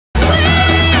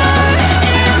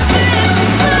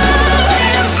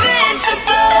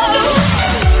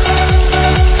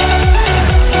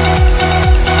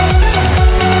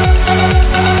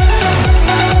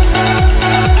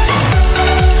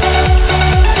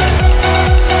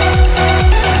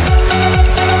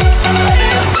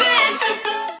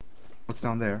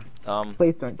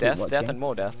Please don't keep death, watching. death, and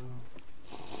more death.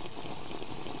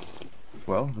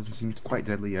 Well, doesn't seem quite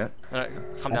deadly yet. No,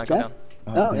 come down, come down.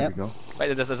 Oh, there yeah. we go.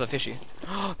 Wait, there's a fishy.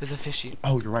 Oh, there's a fishy.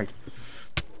 Oh, you're right.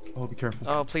 Oh, be careful.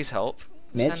 Oh, please help.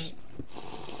 Mitch?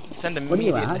 Send What are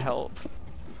you immediate at? help.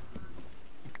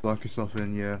 Lock yourself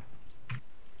in, yeah.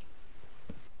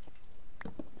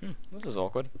 This is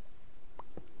awkward.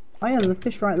 Oh yeah, there's a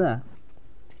fish right there.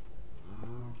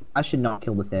 I should not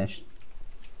kill the fish.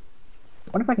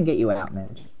 What if I can get you out,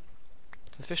 Mitch?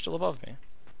 Is the fish still above me?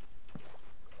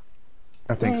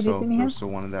 I think Yeah, do you so. see me here? There's still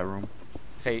one in that room.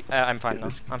 Okay, I'm fine now.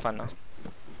 I'm fine now.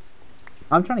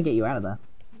 I'm trying to get you out of there.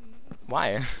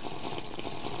 Why?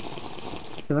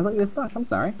 Because I thought you were stuck. I'm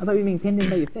sorry. I thought you were being pinned in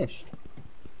by your fish.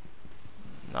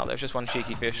 No, there's just one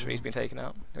cheeky fish. He's been taken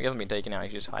out. He hasn't been taken out.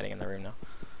 He's just hiding in the room now.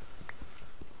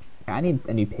 Okay, I need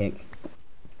a new pick.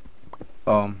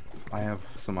 I have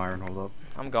some iron. Hold up.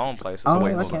 I'm going places. Oh,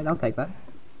 wait, hold okay, on. I'll take that.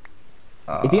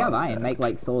 If you have iron, make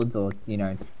like swords or, you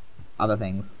know, other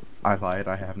things. I lied.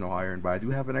 I have no iron, but I do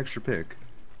have an extra pick.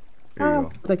 There you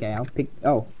go. It's okay, I'll pick...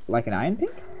 Oh, like an iron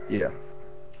pick? Yeah.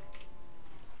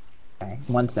 Okay,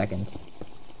 1 second.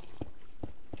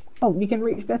 Oh, you can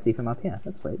reach Bessie from up here.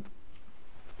 That's sweet.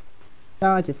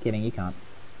 No, just kidding, you can't.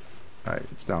 Alright,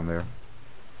 it's down there.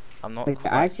 I'm not. Okay,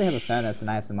 I actually have a furnace and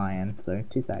I have some iron, so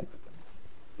 2 secs.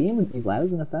 Even with these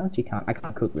ladders in a furnace, you can't. I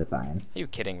can't cook this iron. Are you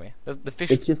kidding me? There's the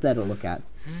fish. It's just there to look at.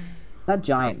 That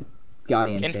giant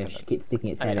guardian Infinite. fish keeps sticking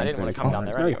its I head mean, I in didn't through want the to come down corner.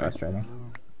 It's there very anyway.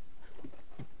 frustrating.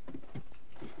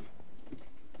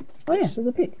 Oh yeah, there's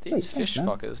a pick. Sweet, These thanks, fish man.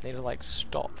 fuckers need to like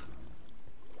stop.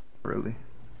 Really?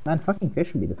 Man, fucking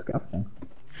fish would be disgusting.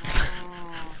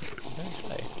 What did I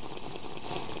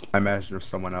say? I imagine there's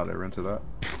someone out there into that.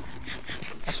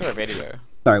 I saw a video.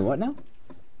 Sorry, what now?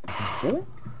 Really?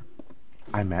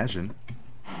 I imagine.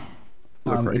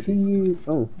 People are If crazy. you...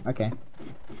 Oh, okay.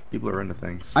 People are into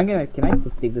things. Can I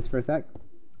just dig this for a sec?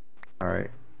 Alright.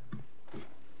 Is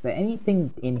there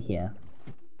anything in here?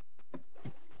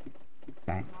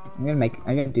 Okay. I'm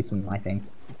gonna do some lighting.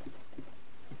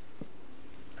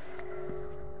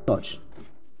 Torch.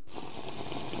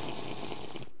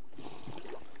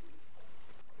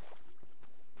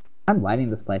 I'm lighting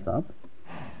this place up.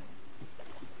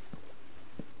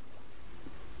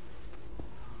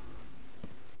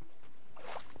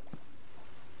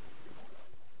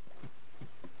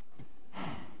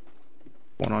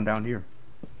 Going on down here.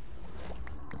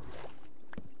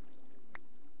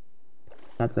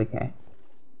 That's okay.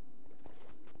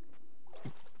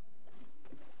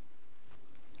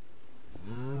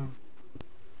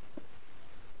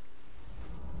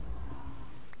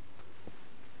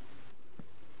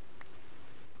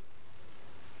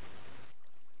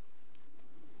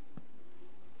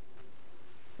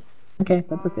 Okay,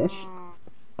 that's a fish.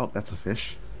 Oh, that's a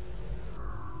fish.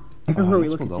 Everywhere we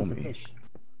it's look, it's below just a me. fish.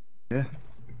 Yeah.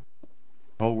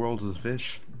 The whole world is a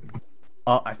fish.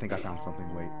 Oh, I think I found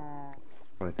something. Wait.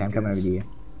 What I Okay, think I'm coming it over is. to you.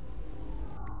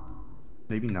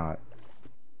 Maybe not.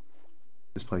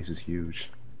 This place is huge.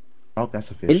 Oh,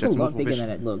 that's a fish. It is a That's lot multiple bigger fish. than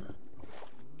it looks.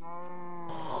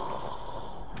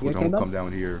 Well, You okay, don't bud? come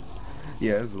down here.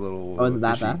 Yeah, it's a little. Oh, is it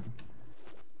that fishy.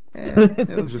 bad?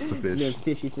 It was just a Is it a fish.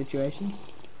 fishy situation?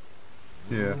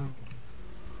 Yeah.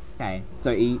 Okay,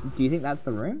 so do you think that's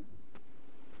the room?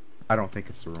 I don't think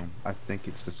it's the room. I think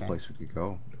it's just a Okay. place we could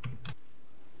go.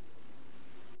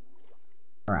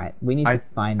 Alright, we need to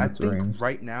find I this think room.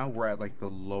 right now we're at like the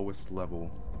lowest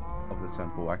level of the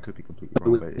temple. I could be completely So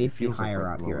wrong, we but need to it be feels like higher we're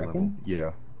at up, the you lower reckon? level.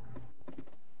 Yeah.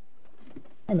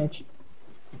 Hey, Mitch.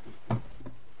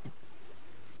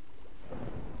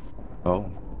 Oh.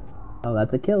 Oh,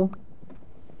 that's a kill.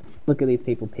 Look at these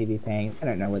people PvPing. I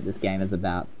don't know what this game is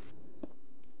about.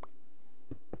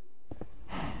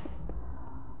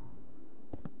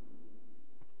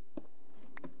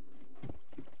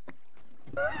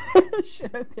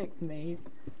 Should have picked me.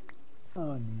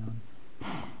 Oh no.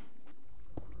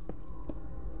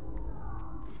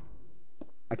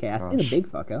 Okay, I see the Gosh.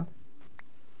 big fucker.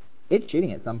 It's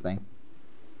shooting at something.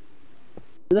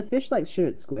 Do the fish like shoot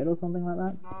at squid or something like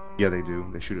that? Yeah, they do.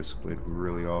 They shoot at squid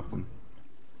really often.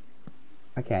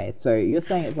 Okay, so you're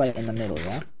saying it's like in the middle,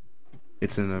 yeah?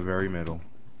 It's in the very middle.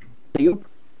 So you're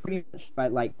pretty much, by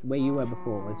like where you were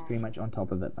before, was pretty much on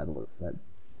top of it by the looks of it.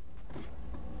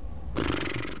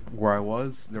 Where I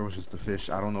was, there was just a fish.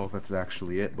 I don't know if that's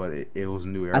actually it, but it was a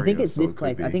new area. I think it's so this it could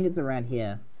place. I be. think it's around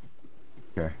here.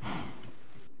 Okay.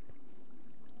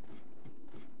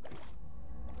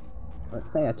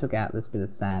 Let's say I took out this bit of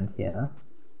sand here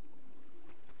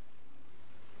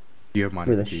Do you have mine?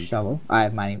 with a shovel. I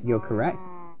have mine. You're correct.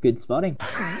 Good spotting.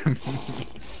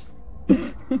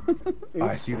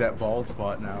 I see that bald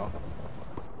spot now.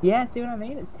 Yeah, see what I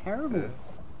mean? It's terrible. Yeah.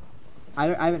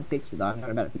 I haven't fixed it though. I've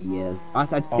known about it for years. I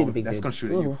just see Oh, the big that's dude. gonna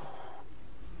shoot at you.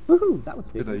 Woohoo! That was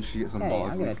Good though, spooky. you should get some Hey,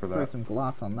 balls I'm gonna for throw that. some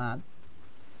glass on that.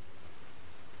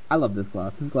 I love this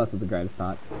glass. This glass is the greatest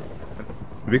part.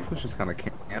 Bigfoot's just kind of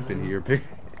camping here. Big.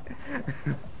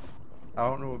 I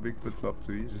don't know what Bigfoot's up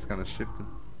to. He's just kind of shifting.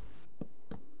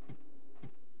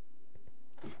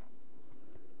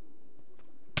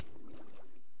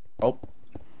 Oh,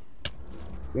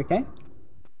 You okay?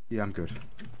 yeah, I'm good.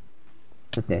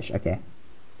 The fish. Okay.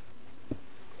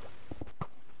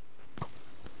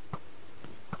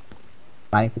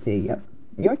 Fighting fatigue. Yep.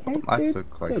 You okay? I dude?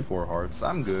 took like Dude. 4 hearts.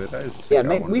 I'm good. I just Yeah, took out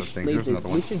maybe one we of the should things. leave There's this. another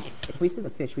We one. should, if we see the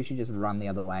fish, we should just run the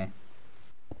other way.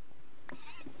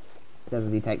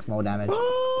 Does he takes more damage? Alright.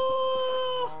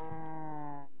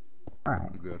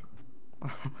 I'm good.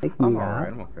 Take I'm you alright.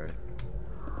 out. I'm okay.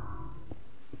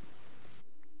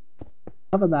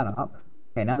 Cover that up.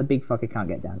 Okay, now the big fucker can't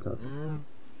get down to us.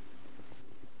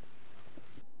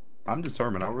 I'm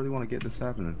determined. I really want to get this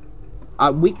happening.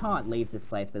 We can't leave this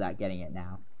place without getting it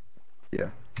now. Yeah.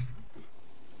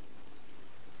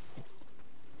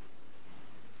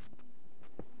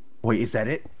 Wait, is that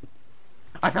it?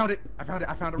 I found it! I found it!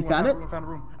 I found a room! You found it? I found a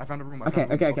room! I found a room! Okay,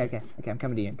 okay. I'm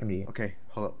coming to you. I'm coming to you. Okay,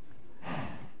 hold up.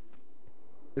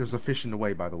 There's a fish in the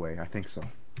way, by the way. I think so.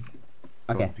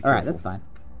 Okay, be alright, careful. that's fine.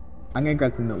 I'm gonna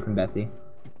grab some milk from Bessie.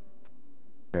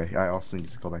 Okay, I also need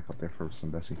to go back up there for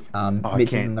some Bessie. Oh, I Mitch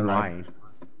is can't in the road. mine.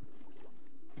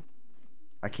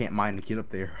 I can't mine to get up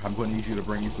there. I'm going to need you to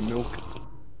bring me some milk.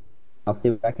 I'll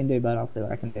see what I can do, bud. I'll see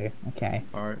what I can do. Okay.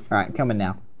 Alright. Alright, coming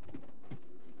now.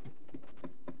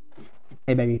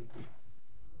 Hey, baby.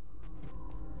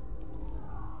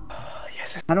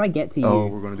 Yes. How do I get to you? Oh,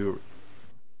 we're going to do it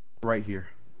right here.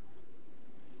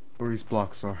 Where these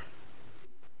blocks are.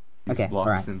 These Okay, blocks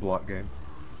alright. in block game.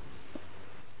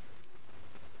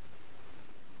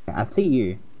 I see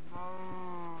you.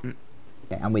 Mm.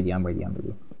 Okay, I'm with you. I'm with you. I'm with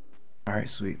you. Alright,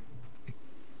 sweet.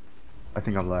 I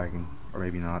think I'm lagging. Or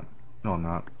maybe not. No, I'm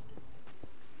not.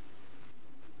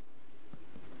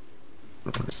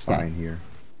 I'm gonna put a sign here.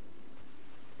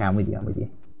 Okay, I'm with you. I'm with you.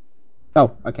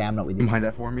 Oh, okay. I'm not with You you. mind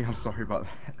that for me? I'm sorry about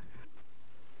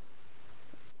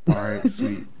that. Alright,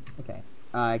 sweet. Okay.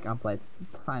 I can't place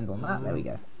signs on that. There we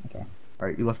go. Okay.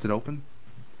 Alright, you left it open?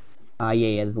 Yeah.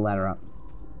 There's a ladder up.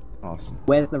 Awesome.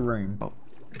 Where's the room? Oh.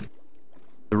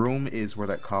 The room is where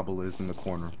that cobble is in the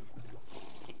corner.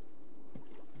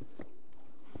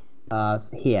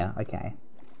 Here. Okay.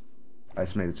 I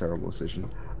just made a terrible decision.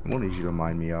 I'm gonna need you to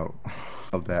mind me out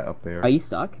of that up there. Are you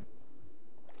stuck?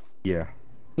 Yeah.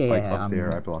 Yeah. Like up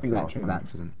there, I blocked drink it that, off drink by that.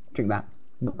 accident. Drink that.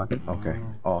 Milk bucket. Okay,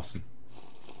 awesome.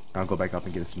 I'll go back up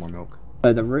and get us some more milk.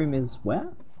 So the room is where?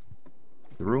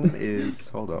 The room is,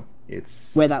 hold up,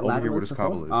 it's Where that over ladder here where was this before?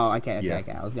 cobble is. Oh, okay. Yeah.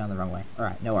 I was going the wrong way.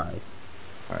 Alright, no worries.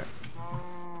 Alright.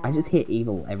 I just hear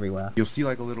evil everywhere. You'll see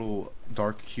like a little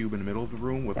dark cube in the middle of the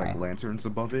room with Okay. like lanterns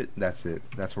above it. That's it.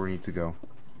 That's where you need to go.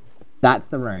 That's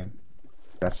the room.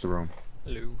 That's the room.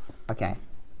 Hello. Okay.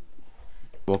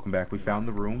 Welcome back. We found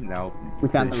the room. Now We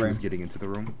found the issue is room. getting into the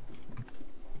room. I'm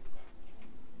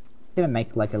gonna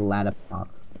make like a ladder path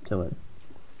to it.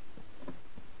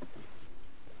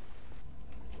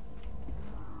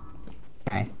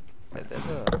 Okay. There's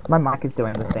a. My mic is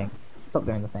doing the thing. Stop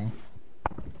doing the thing.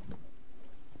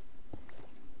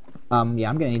 Yeah,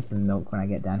 I'm gonna need some milk when I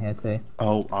get down here too.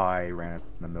 Oh, I ran out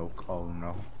of milk. Oh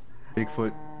no.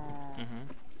 Bigfoot, Mm-hmm.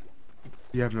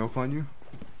 do you have milk on you?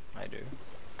 I do.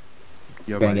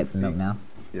 Yeah, Gonna get some milk now.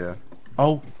 Yeah.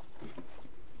 Oh,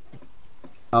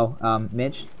 Oh,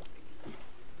 Mitch.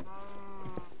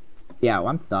 Yeah, well,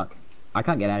 I'm stuck. I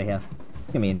can't get out of here.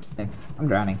 It's gonna be interesting. I'm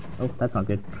drowning. Oh, that's not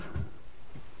good.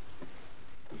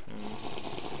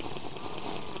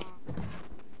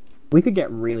 We could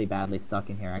get really badly stuck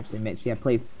in here, actually, Mitch. Yeah,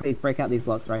 please break out these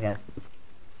blocks right here.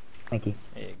 Thank you.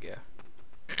 There you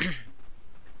go.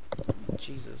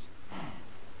 Jesus.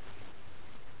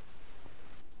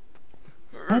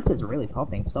 That says really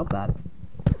popping. Stop that.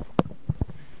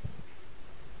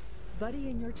 Buddy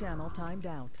in your channel timed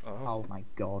out. Oh. Oh my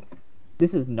god.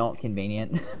 This is not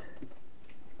convenient.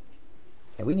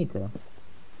 Okay, we need to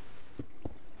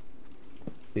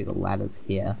do the ladders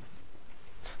here.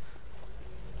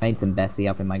 I need some Bessie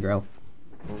up in my grill.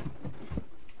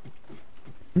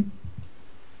 There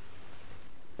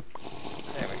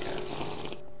we go.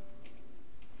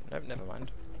 Nope, never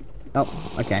mind.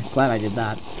 Oh, okay. Glad I did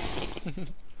that.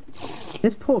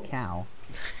 This poor cow.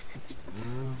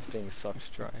 It's being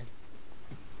sucked dry.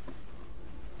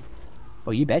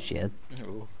 Well, you bet she is.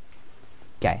 Ooh.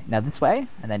 Okay, now this way,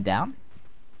 and then down.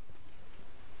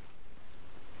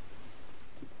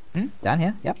 Down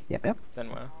here. Yep, yep, yep. Then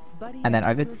where? Buddy And then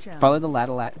entered over. your channel. Follow the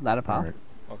ladder path. Alright,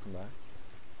 Welcome back.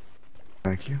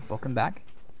 thank you. Welcome back.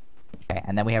 Okay,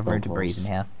 and then we have room to breathe in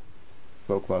here.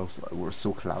 So close. We're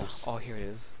so close. Oh, here it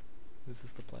is. This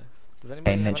is the place. Does Okay,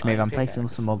 anybody have Mitch, an move. iron I'm placing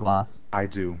pickaxe? some more glass. I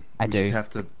do. I we do. just have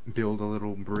to build a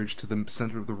little bridge to the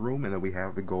center of the room, and then we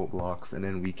have the gold blocks, and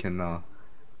then we can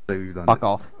say we've done Fuck it.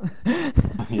 off.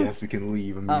 Yes, we can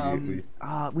leave immediately.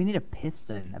 We need a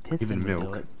piston. A piston Even to do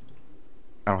milk. it.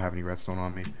 I don't have any redstone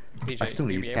on me. PJ, I still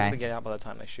you'll need. be able Okay. to get out by the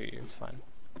time they shoot you. It's fine.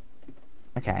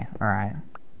 Okay, alright.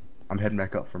 I'm heading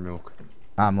back up for milk.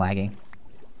 I'm lagging.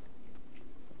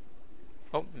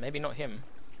 Oh, maybe not him.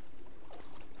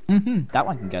 That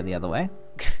one can go the other way.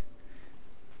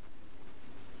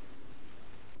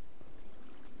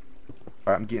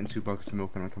 Alright, I'm getting 2 buckets of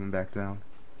milk and I'm coming back down.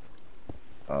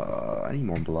 I need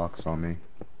more blocks on me.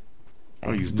 I'm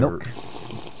gonna use Milk.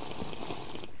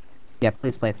 dirt. Yeah,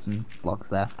 please place some blocks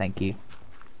there. Thank you.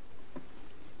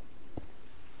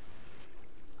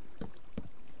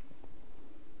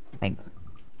 Thanks.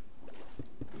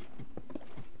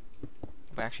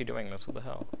 We're actually doing this. What the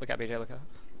hell? Look at BJ. Look at.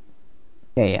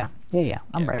 Yeah.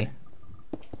 I'm Yeah, ready.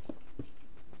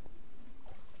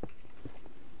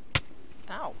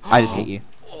 Ow! I just hit you.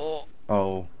 Oh.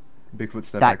 Oh, Bigfoot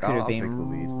step That back. could I'll have take the been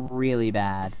lead. really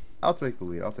bad. I'll take the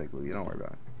lead. I'll take the lead. Don't worry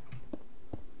about it.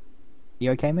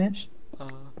 You okay, Mitch? Uh,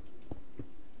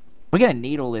 We're gonna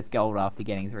need all this gold after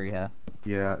getting through here.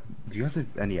 Yeah. Do you guys have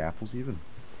any apples even?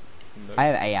 no. I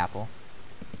have a apple.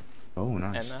 Oh,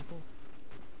 nice. An apple.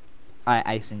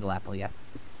 A single apple,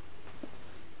 yes.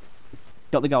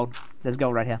 Got the gold. There's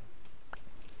gold right here.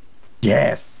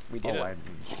 Yes. We did it. I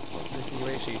This is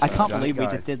UHC. I can't done it, believe we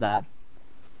guys. just did that.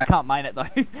 I can't mine it though.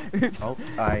 Oops. Oh,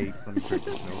 let me drink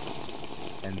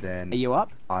this milk, and then Are you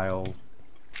up? I'll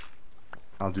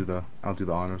do the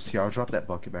honors. Here, I'll drop that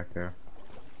bucket back there.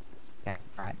 Okay,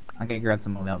 alright. I'm gonna grab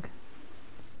some more milk.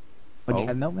 Would you Oh.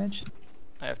 have milk, Mitch?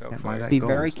 I have milk Can't for mind you. that Be gold.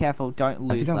 very careful, don't I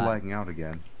lose think I'm that. lagging out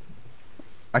again.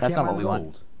 I That's can't not what mine we the want.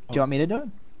 gold. Do you want me to do it?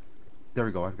 There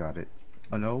we go. I got it.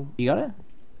 Oh no. You got it?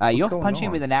 You're going punching it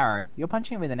on? with an arrow. You're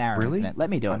punching it with an arrow. Really? isn't it?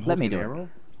 Let me do I'm it. Let me holding do an it. arrow?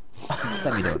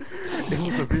 Let me do it. It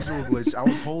was a visual glitch. I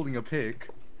was holding a pick,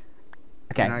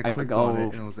 Okay, and I I clicked go on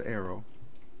it, and it was an arrow.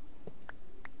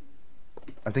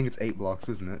 I think it's 8 blocks,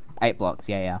 isn't it? 8 blocks.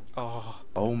 Yeah. Oh,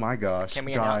 Oh my gosh, Can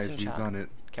we announce guys, in we've chat? done it.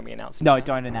 can we announce? in No, chat?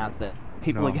 don't announce it.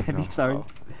 People are No, gonna no. be so. Oh.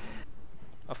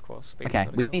 Of course. but Okay,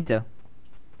 you've we gotta need to.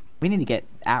 We need to get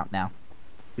out now,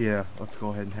 Yeah, let's go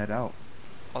ahead and head out. go.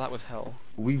 Oh, that was hell.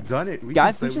 We've done it. We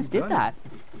guys. can We say just we've did done that.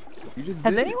 It. You just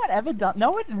Has did it. anyone ever done?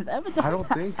 No one has ever done. I don't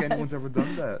that. think anyone's ever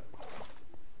done that.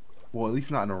 Well, at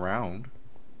least not in a round.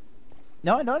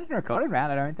 No, not in a recorded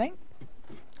round. I don't think.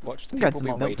 Watch the Grab people some be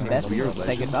more milk waiting. from Beth. We are Say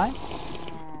legends.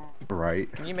 goodbye.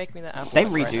 Right. Can you make me that apple? They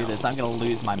like, right redo now? this. I'm gonna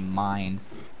lose my mind.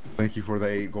 Thank you for the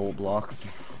 8 gold blocks.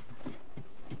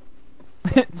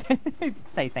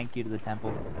 Say thank you to the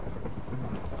temple.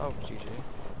 Oh, GG.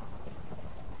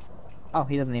 Oh,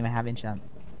 he doesn't even have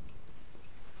enchants.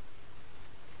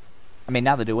 I mean,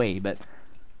 neither do we, but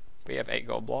We have 8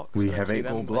 gold blocks. We Did I have see 8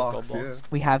 them? gold blocks, yeah.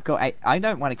 we have got 8. I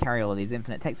don't want to carry all of these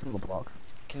infinite. Take some of the blocks.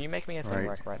 Can you make me a thing Right.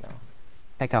 like right now?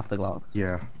 Take off the blocks.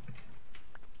 Yeah.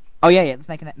 Oh yeah. Let's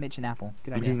make Mitch an apple.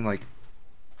 Good I'm idea. getting like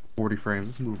 40 frames.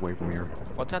 Let's move away from here.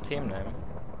 What's our team name?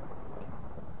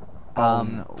 We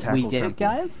Tackle did it, Temple.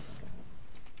 guys.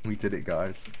 We did it,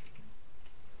 guys.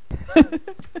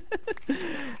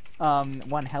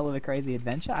 One hell of a crazy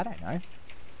adventure. I don't know.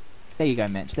 There you go,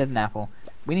 Mitch. There's an apple.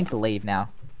 We need to leave now.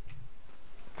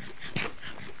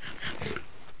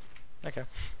 Okay.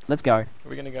 Let's go. Where are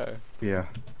we gonna go? Yeah.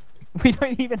 We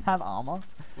don't even have armor.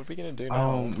 What are we gonna do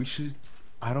now? We should.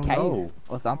 I don't Cave know.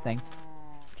 or something.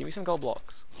 Give me some gold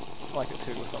blocks. Like a 2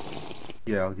 or something.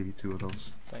 Yeah, I'll give you 2 of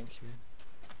those. Thank you.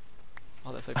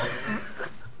 Oh, that's so cool.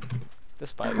 The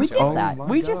spiders. We did Oh that. my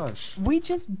We gosh.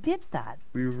 just did that.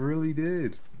 We really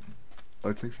did. Oh,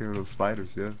 it takes care of those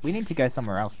spiders, yeah. We need to go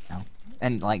somewhere else now,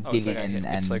 and like Oh, dig so in gonna hit-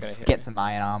 and it's so gonna hit get me. some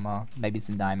iron armor, maybe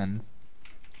some diamonds.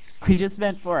 We just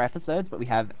spent 4 episodes, but we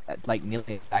have like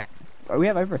nearly a stack. Or we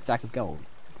have over a stack of gold,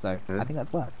 so Yeah. I think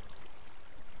that's worth.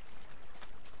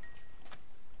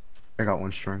 I got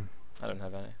 1 string. I don't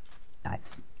have any.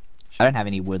 Nice. I don't have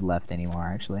any wood left anymore,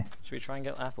 actually. Should we try and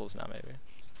get apples now, maybe?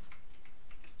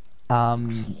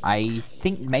 I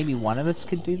think maybe one of us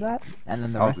could do that, and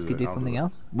then the I'll rest do could it, do I'll do something it.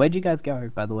 else. Where'd you guys go,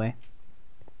 by the way?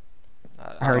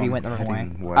 I already went the wrong way.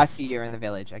 heading I west. see you're in the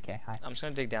village. Okay, hi. I'm just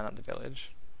gonna dig down at the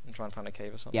village and try and find a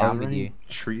cave or something. Yeah, Are I'm there with any you.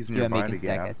 trees You're nearby making to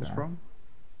get staircase apples around. from?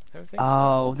 I don't think so.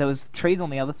 Oh, there was trees on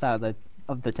the other side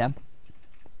of the temple.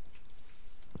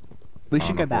 We I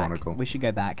should don't go know if I back. wanna go. We should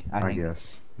go back. I I think.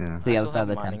 guess. Yeah. The I other still side of have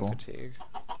the mining temple. fatigue.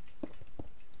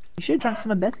 You should have drunk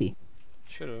some of Bessie.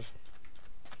 Should have.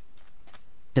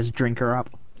 Just drink her up.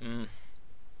 Mm.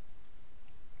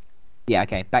 Yeah,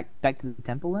 okay. Back to the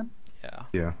temple then. Yeah.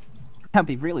 Yeah. That'd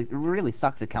be really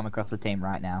suck to come across the team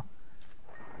right now.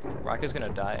 Riker's gonna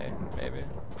die, maybe.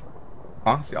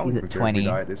 Honestly, I don't He's even at care if we 20.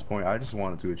 die at this point. I just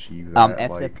wanted to achieve that.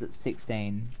 FZ's at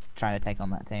 16, trying to take on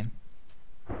that team.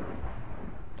 Oh,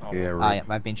 yeah, Oh, right.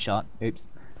 yeah, I've been shot. Oops.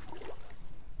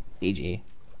 GG.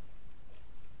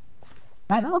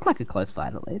 Man, that looked like a close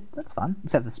fight at least. That's fun.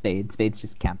 Except for Speed. Speed's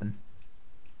just camping.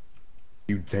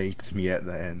 You tanked me at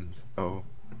the end. Oh.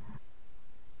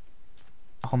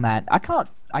 Oh man,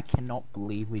 I cannot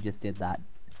believe we just did that.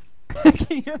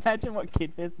 Can you imagine what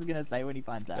Kidfist is gonna say when he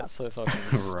finds out? That's so fucking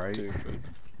Right. stupid.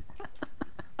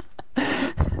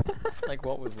 Like,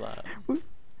 what was that?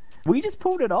 We just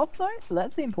pulled it off though, so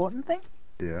that's the important thing.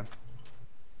 Yeah.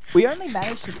 We only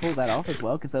managed to pull that off as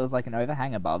well because there was like an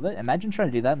overhang above it. Imagine trying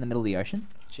to do that in the middle of the ocean.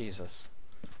 Jesus.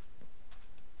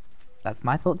 That's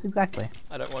my thoughts exactly.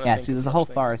 I don't want to. Yeah, think see, of there's a such whole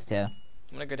things. forest here.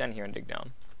 I'm gonna go down here and dig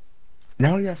down.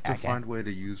 Now you have to Okay. find a way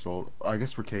to use all. I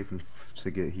guess we're caping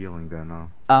to get healing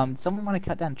then. Someone want to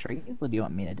cut down trees, or do you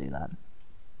want me to do that?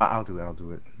 I'll do it. I'll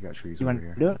do it. You got trees You over want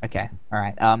here. to do it? Okay. All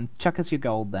right. Chuck us your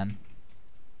gold then,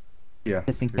 Yeah.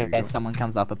 just in there you case go. someone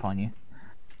comes up upon you.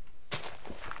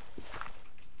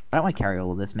 I don't want to carry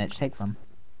all of this, Mitch. Take some.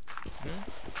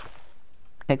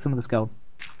 Take some of this gold.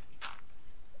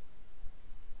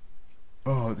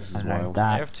 Oh, this is I know wild.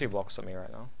 I that. have 2 blocks on me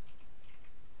right now.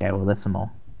 Okay, well, there's some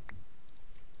more.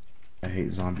 I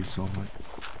hate zombies so much.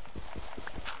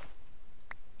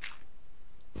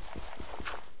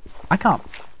 I can't.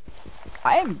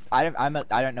 I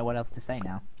don't know what else to say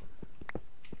now.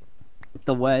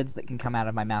 The words that can come out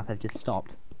of my mouth have just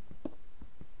stopped.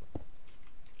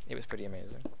 It was pretty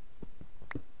amazing.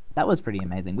 That was pretty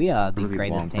amazing. We are the Really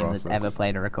greatest long team that's process. ever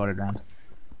played a recorded round.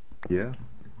 Yeah.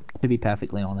 To be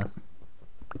perfectly honest,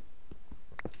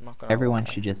 I'm not gonna everyone lie.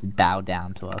 should just bow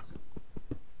down to us.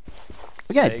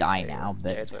 We're gonna Say die okay. now,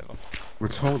 but Yeah, it's over. We're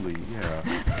totally,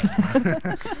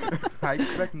 yeah. I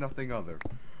expect nothing other.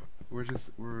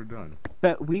 We're done.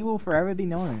 but we will forever be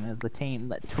known as the team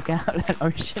that took out an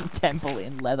ocean temple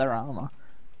in leather armor.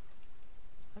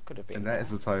 That could have been. And that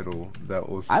is a title that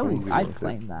was I totally would, I'd worth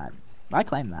claim it. that. I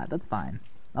claim that. That's fine.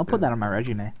 I'll put Yeah. that on my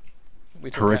resume. We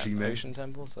took out Correction, man. Ocean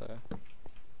Temple, so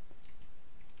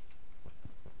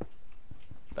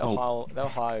Oh. they'll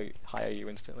hire you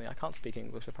instantly. I can't speak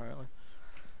English apparently,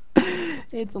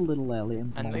 It's a little early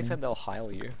in the and they morning. said they'll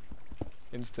hire you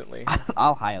instantly.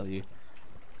 I'll hire you.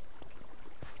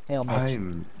 Hail Mitch.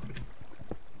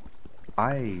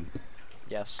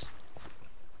 Yes.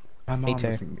 I'm Me too.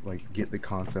 honestly like get the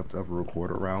concept of a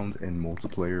recorder round and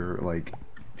multiplayer like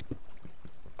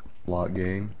block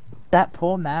game. That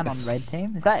poor man on red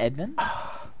team. Is that Edmund?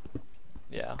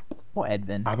 Yeah. Poor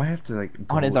Edmund. I might have to like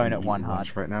On go his own and at eat one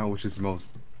lunch heart. right now, which is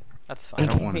most. That's I fine.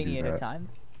 don't wanna do Inconvenient at that.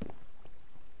 times.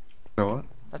 So what?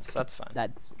 That's fine.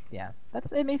 That's yeah.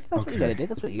 That's I mean, if that's what you Okay. gotta do.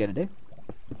 That's what you gotta do.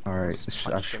 All right, Just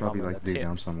I punch should him probably on the like dig tip.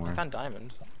 down I somewhere. found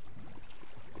diamond.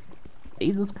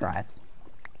 Jesus Christ.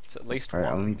 It's at least All right,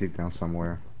 let one. me dig down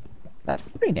somewhere. That's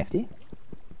pretty nifty.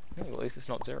 Yeah, well, at least it's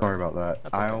not 0. Sorry about that.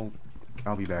 That's okay.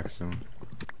 I'll be back soon.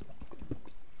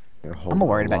 Yeah, I'm more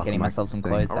worried about lock getting my myself some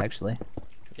thing. clothes actually.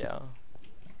 Yeah.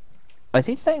 Oh, is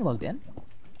he staying logged in?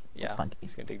 Yeah. funky.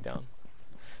 He's gonna dig down.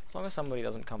 As long as somebody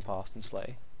doesn't come past and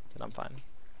slay, then I'm fine.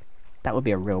 That would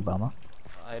be a real bummer.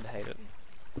 I'd hate it.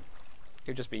 It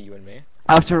would just be you and me.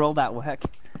 After all that work.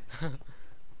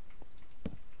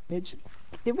 Mitch,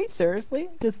 did we seriously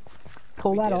just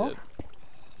pull We that did off? it.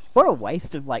 What a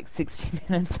waste of like 60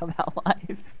 minutes of our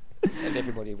life. And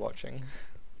everybody watching.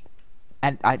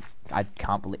 And I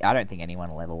can't believe, I don't think anyone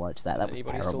will ever watch that. That was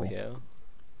Anybody terrible. still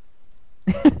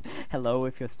here? Hello,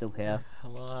 if you're still here.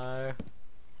 Hello.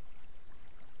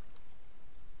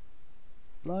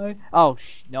 Hello? Oh,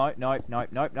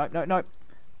 no.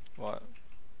 What?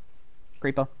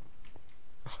 Creeper.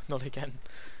 Not again.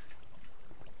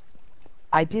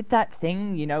 I did that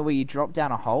thing, you know, where you drop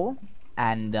down a hole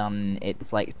and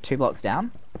it's like 2 blocks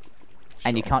down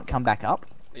and you Sure. can't come back up.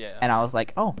 Yeah. And I was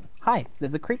like, oh, hi,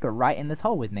 there's a creeper right in this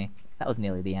hole with me. That was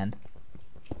nearly the end.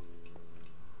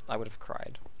 I would have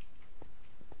cried.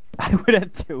 I would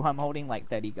have too. I'm holding like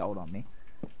 30 gold on me.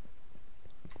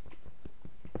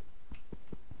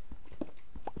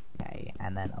 Okay,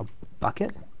 and then a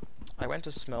bucket. I went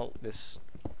to smelt this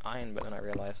iron, but then I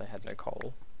realized I had no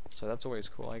coal. So that's always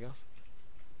cool, I guess.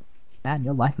 Man,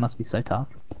 your life must be so tough.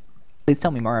 Please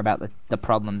tell me more about the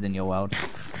problems in your world.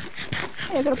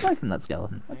 Hey, I got a blow from that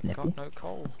skeleton. That's I nifty. got no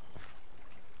coal.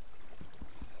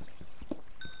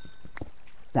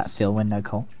 That Phil win, no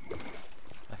call.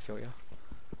 I feel you.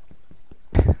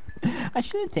 I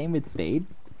should have teamed with Speed.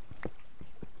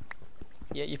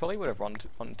 Yeah, you probably would have won,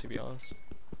 to be honest.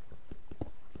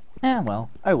 Well.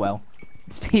 Oh well.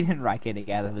 Speed and Riker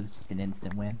together was just an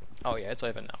instant win. Oh yeah, it's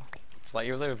over now. It's like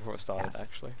it was over before it started,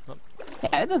 actually. Not...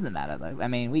 Yeah, it doesn't matter though. I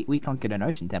mean, we conquered an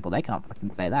ocean temple. They can't fucking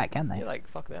say that, can they? Yeah, like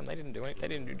fuck them. They didn't do anything. They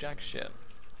didn't do jack shit.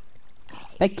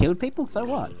 They killed people, so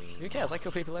what? So who cares? I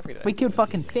kill people every day. We killed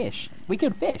fucking fish. We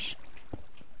killed fish.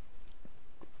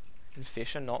 And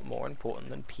fish are not more important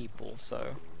than people,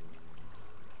 so...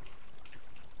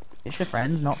 Fish are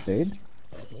friends, not food.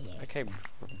 Okay,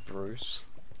 Bruce.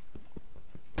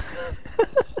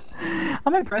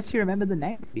 I'm impressed you remembered the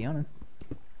name, to be honest.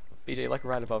 BJ, like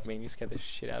right above me, and you scared the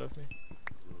shit out of me.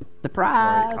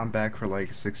 Surprise! Alright, I'm back for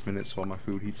like 6 minutes while my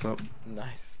food heats up.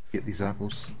 Nice. Get these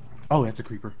apples. Oh, that's a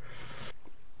creeper.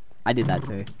 I did that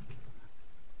too.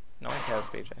 No one cares,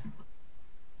 BJ.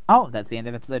 Oh, that's the end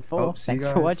of episode 4. Oh, see you Thanks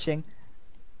for guys. watching.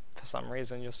 For some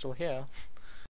reason, you're still here.